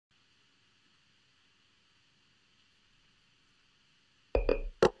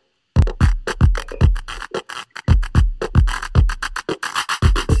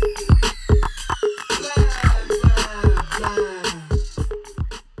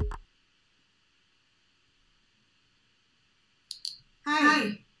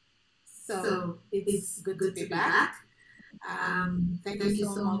It's good to be back. Thank you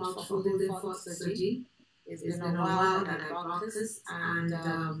so much for holding forth, Soji. It's been a while that I broadcast, and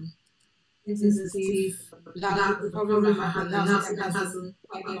since Steve probably have the last hasn't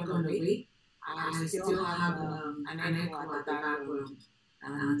quite gone away, I still have an echo at the background,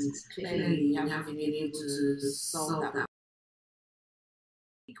 and clearly you haven't been able to solve that.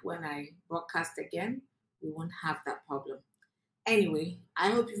 When I broadcast again, we won't have that problem. Anyway, I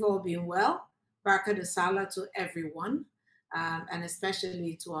hope you've all been well. Baraka de Salah to everyone, and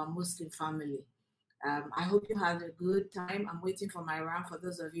especially to our Muslim family. I hope you had a good time. I'm waiting for my ram for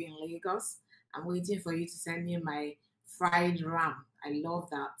those of you in Lagos. I'm waiting for you to send me my fried ram. I love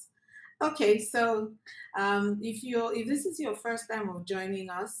that. Okay, so if this is your first time of joining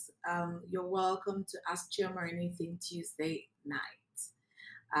us, you're welcome to Ask Chim or Anything Tuesday night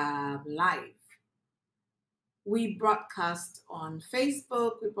live. We broadcast on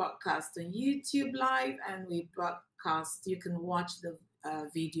Facebook, we broadcast on YouTube Live, and we broadcast, you can watch the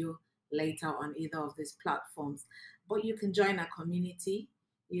video later on either of these platforms. But you can join our community.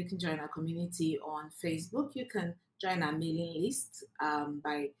 You can join our community on Facebook. You can join our mailing list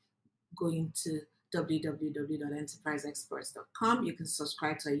by going to www.enterpriseexperts.com. You can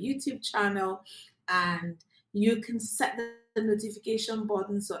subscribe to our YouTube channel, and you can set the notification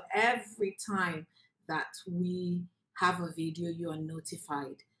button so every time that we have a video, you are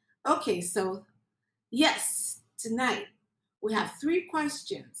notified. Okay, so yes, tonight we have 3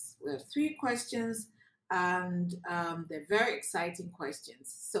 questions. We have 3 questions, and they're very exciting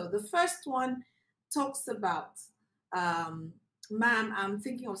questions. So the first one talks about, ma'am, I'm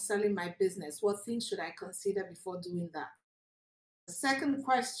thinking of selling my business. What things should I consider before doing that? The second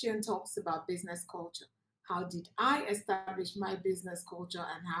question talks about business culture. How did I establish my business culture,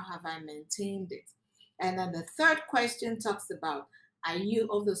 and how have I maintained it? And then the third question talks about, are you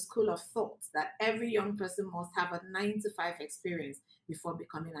of the school of thought that every young person must have a 9-to-5 experience before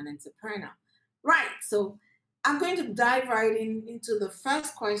becoming an entrepreneur? Right, so I'm going to dive right into the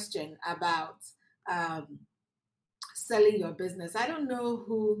first question about selling your business. I don't know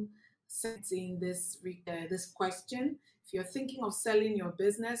who sent in this question. If you're thinking of selling your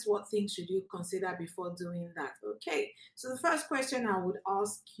business, what things should you consider before doing that? Okay, so the first question I would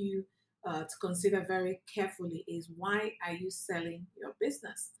ask you to consider very carefully is, why are you selling your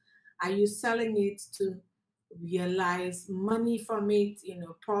business? Are you selling it to realize money from it,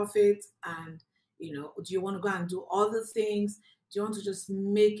 profit, and do you want to go and do other things? Do you want to just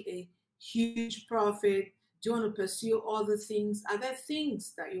make a huge profit? Do you want to pursue other things? Are there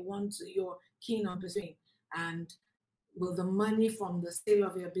things that you're keen on pursuing? And will the money from the sale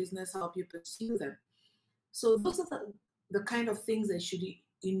of your business help you pursue them? So those are the kind of things that should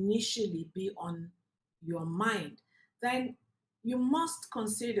initially be on your mind. Then you must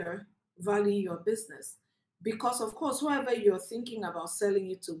consider valuing your business, because of course whoever you're thinking about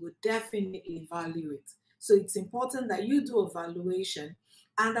selling it to would definitely value it. So it's important that you do a valuation,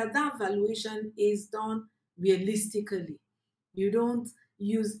 and that valuation is done realistically. You don't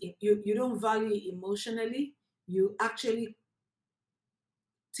you don't value it emotionally. You actually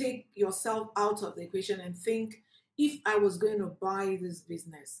take yourself out of the equation and think, if I was going to buy this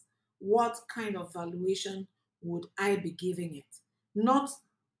business, what kind of valuation would I be giving it? Not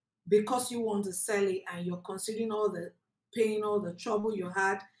because you want to sell it and you're considering all the pain, all the trouble you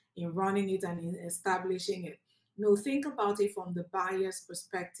had in running it and in establishing it. No, think about it from the buyer's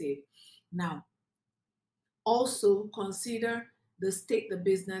perspective. Now, also consider the state the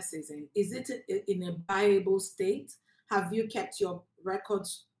business is in. Is it in a buyable state? Have you kept your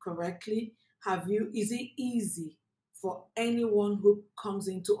records correctly? Is it easy for anyone who comes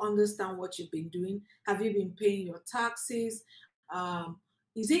in to understand what you've been doing? Have you been paying your taxes?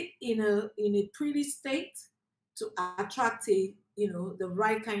 Is it in a pretty state to attract the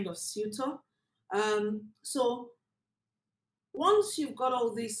right kind of suitor? So once you've got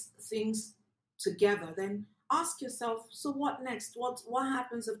all these things together, then ask yourself, so what next? What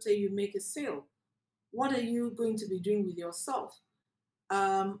happens after you make a sale? What are you going to be doing with yourself?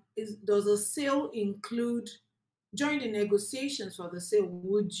 Does a sale include, during the negotiations for the sale,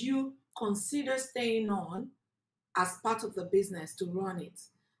 would you consider staying on as part of the business to run it?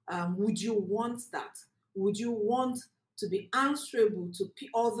 Would you want that? Would you want to be answerable to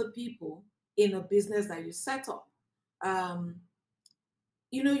other people in a business that you set up?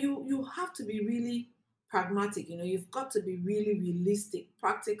 You have to be really pragmatic. You've got to be really realistic,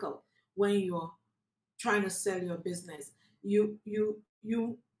 practical when you're trying to sell your business. You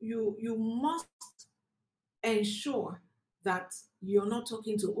must ensure that you're not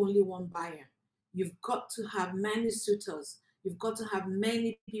talking to only one buyer. You've got to have many suitors. You've got to have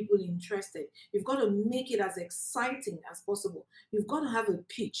many people interested. You've got to make it as exciting as possible. You've got to have a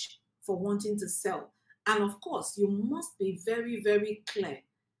pitch for wanting to sell. And of course, you must be very, very clear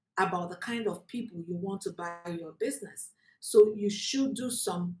about the kind of people you want to buy your business. So you should do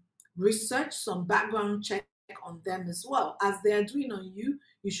some research, some background check on them as well. As they are doing on you,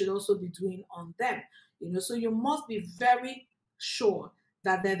 you should also be doing on them. So you must be very sure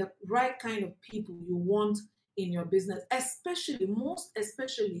that they're the right kind of people you want in your business, most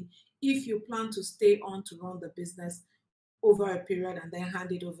especially if you plan to stay on to run the business over a period and then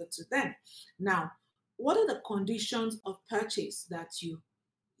hand it over to them. Now, what are the conditions of purchase that you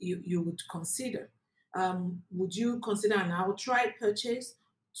would consider? Would you consider an outright purchase,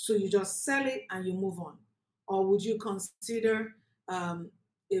 so you just sell it and you move on? Or would you consider a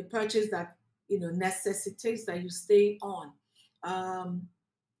purchase that necessitates that you stay on?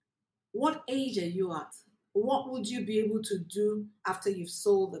 What age are you at? What would you be able to do after you've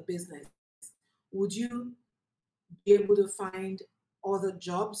sold the business? Would you be able to find other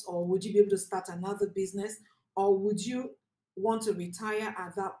jobs, or would you be able to start another business, or would you want to retire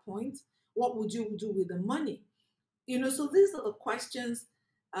at that point? What would you do with the money? So these are the questions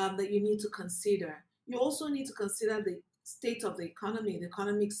that you need to consider. You also need to consider the state of the economy, the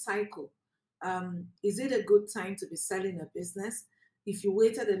economic cycle. Is it a good time to be selling a business? If you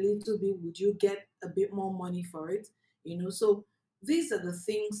waited a little bit, would you get a bit more money for it? So these are the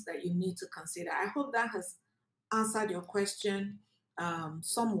things that you need to consider. I hope that has answered your question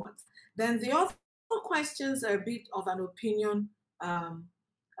somewhat. Then the other questions are a bit of an opinion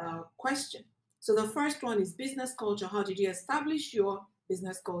question. So the first one is business culture. How did you establish your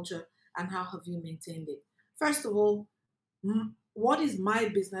business culture and how have you maintained it? First of all, what is my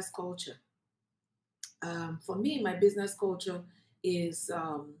business culture? For me, my business culture is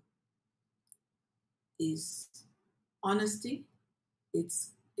honesty.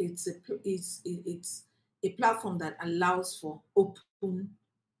 It's a platform that allows for open,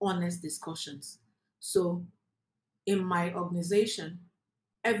 honest discussions. So in my organization,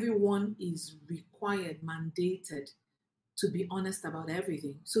 everyone is required, mandated to be honest about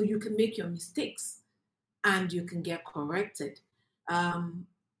everything. So you can make your mistakes and you can get corrected.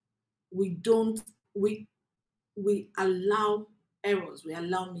 We don't, we allow errors, we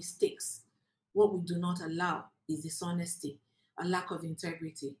allow mistakes. What we do not allow is dishonesty, a lack of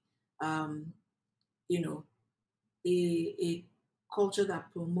integrity, a culture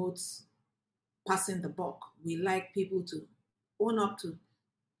that promotes passing the buck. We like people to own up to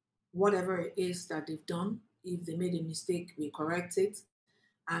whatever it is that they've done. If they made a mistake, we correct it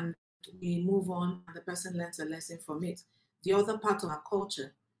and we move on, and the person learns a lesson from it. The other part of our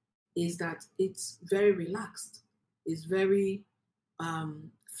culture is that it's very relaxed. It's very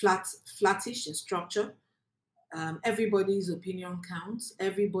flattish in structure. Everybody's opinion counts.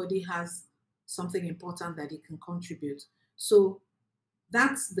 Everybody has something important that it can contribute. So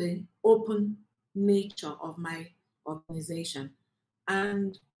that's the open nature of my organization.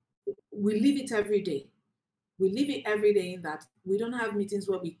 And we live it every day. We live it every day in that we don't have meetings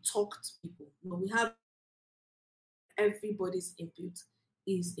where we talk to people. No, we have everybody's input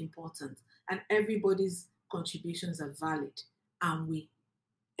is important and everybody's contributions are valid. And we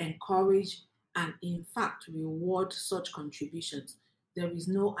encourage and in fact reward such contributions. There is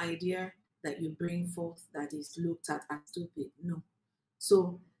no idea that you bring forth that is looked at as stupid. No.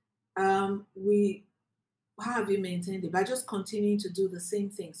 So how have you maintained it? By just continuing to do the same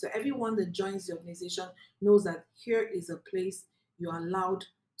thing. So everyone that joins the organization knows that here is a place you're allowed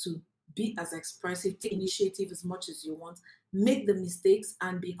to be as expressive, take initiative as much as you want, make the mistakes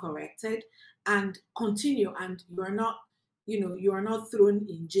and be corrected, and continue. And you are not thrown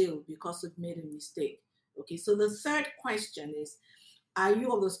in jail because you've made a mistake. Okay, so the third question is, are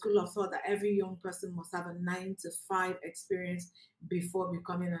you of the school of thought that every young person must have a 9-to-5 experience before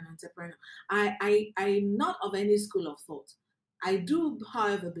becoming an entrepreneur? I'm not of any school of thought. I do,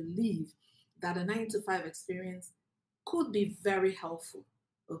 however, believe that a 9-to-5 experience could be very helpful.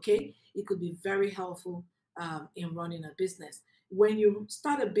 Okay, it could be very helpful in running a business. When you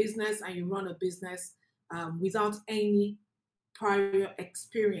start a business and you run a business without any prior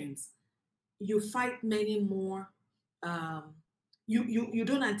experience, you fight many more. You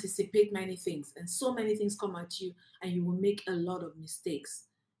don't anticipate many things, and so many things come at you, and you will make a lot of mistakes.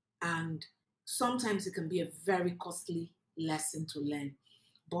 And sometimes it can be a very costly lesson to learn.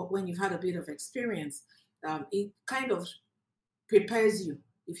 But when you've had a bit of experience, it kind of prepares you.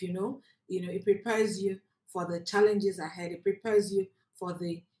 If it prepares you for the challenges ahead. It prepares you for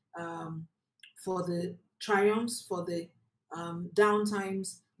the triumphs, for the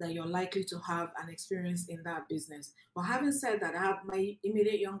downtimes that you're likely to have an experience in that business. But having said that, I have my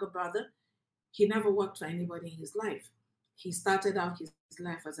immediate younger brother. He never worked for anybody in his life. He started out his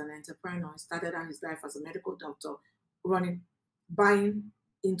life as an entrepreneur. He started out his life as a medical doctor, running, buying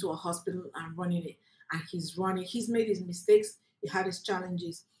into a hospital and running it. And he's running. He's made his mistakes. He had his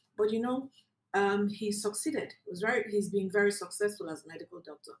challenges, but he succeeded. He's been very successful as a medical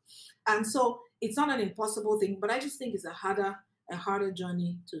doctor, and so it's not an impossible thing. But I just think it's a harder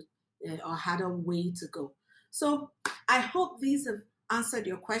journey or harder way to go. So I hope these have answered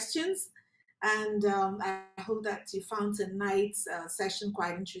your questions. And I hope that you found tonight's session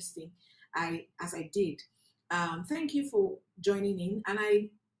quite interesting, as I did. Thank you for joining in, and I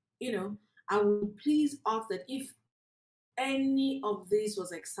would please ask that if any of this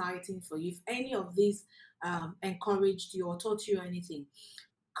was exciting for you, if any of this encouraged you or taught you anything,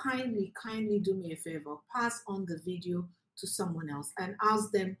 kindly do me a favor, pass on the video to someone else and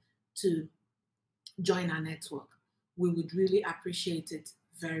ask them to join our network. We would really appreciate it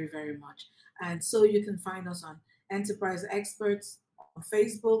very, very much. And so you can find us on Enterprise Experts on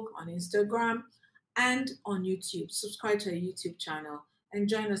Facebook, on Instagram, and on YouTube. Subscribe to our YouTube channel and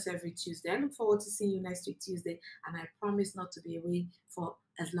join us every Tuesday. I look forward to seeing you next week, Tuesday, and I promise not to be away for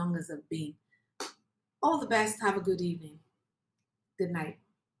as long as I've been. All the best. Have a good evening. Good night.